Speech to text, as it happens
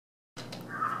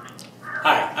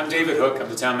I'm David Hook. I'm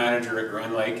the town manager at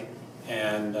Grand Lake,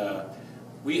 and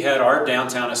we had our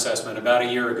downtown assessment about a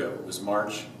year ago. It was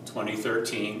March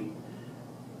 2013,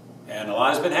 and a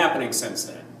lot has been happening since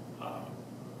then.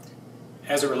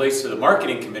 As it relates to the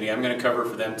marketing committee, I'm going to cover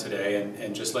for them today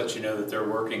and just let you know that they're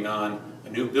working on a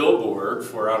new billboard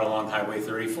for out along Highway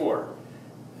 34.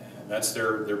 And that's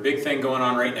their big thing going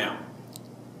on right now.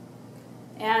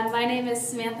 And my name is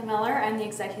Samantha Miller. I'm the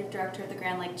Executive Director of the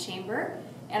Grand Lake Chamber,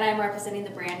 and I'm representing the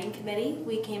branding committee.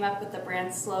 We came up with the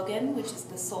brand slogan, which is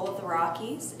the soul of the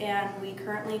Rockies, and we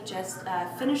currently just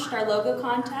finished our logo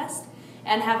contest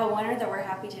and have a winner that we're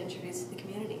happy to introduce to the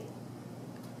community.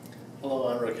 Hello,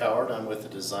 I'm Rick Howard. I'm with the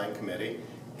design committee,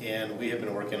 and we have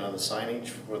been working on the signage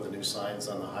for the new signs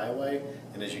on the highway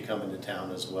and as you come into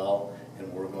town as well,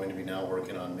 and we're going to be now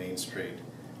working on Main Street.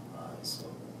 So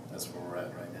that's where we're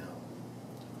at right now.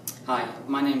 Hi,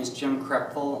 my name is Jim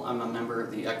Krepfel. I'm a member of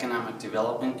the Economic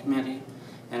Development Committee,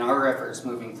 and our efforts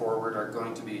moving forward are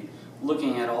going to be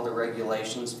looking at all the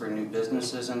regulations for new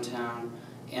businesses in town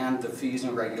and the fees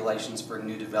and regulations for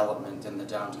new development in the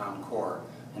downtown core,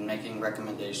 and making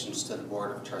recommendations to the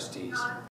Board of Trustees.